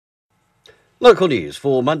Local news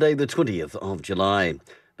for Monday the 20th of July.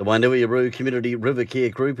 The Wairarapa Community River Care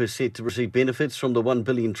Group is set to receive benefits from the 1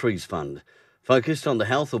 Billion Trees Fund. Focused on the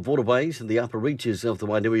health of waterways and the upper reaches of the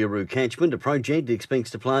Wairarapa catchment, a project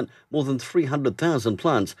expects to plant more than 300,000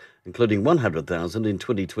 plants, including 100,000 in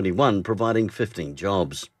 2021, providing 15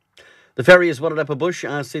 jobs. The Farriers Wairarapa Bush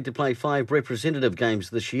are set to play 5 representative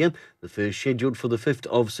games this year, the first scheduled for the 5th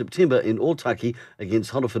of September in Otaki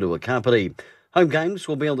against Horowhenua Kapiti. Home games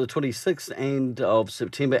will be on the 26th of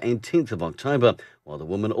September and 10th of October, while the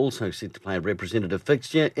women also set to play a representative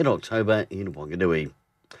fixture in October in Wanganui.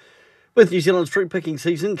 With New Zealand's fruit picking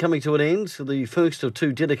season coming to an end, the first of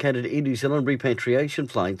 2 dedicated Air New Zealand repatriation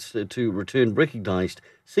flights to return recognised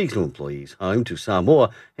seasonal employees home to Samoa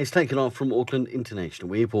has taken off from Auckland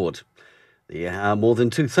International Airport. There are more than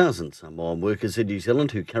 2,000 Samoan workers in New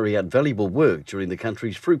Zealand who carry out valuable work during the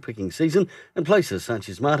country's fruit picking season in places such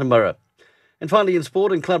as Martinborough. And finally in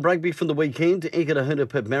sport and club rugby from the weekend, Egerahuna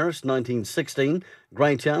Pip Maris 19-16.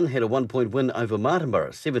 Greytown had a 1-point win over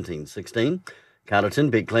Martinborough 17-16.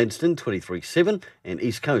 Carterton beat Gladstone 23-7 and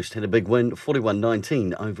East Coast had a big win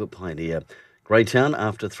 41-19 over Pioneer. Greytown,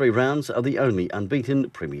 after 3 rounds, are the only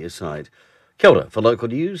unbeaten Premier side. Kia ora for local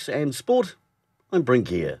news and sport. I'm Brent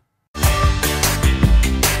Gare.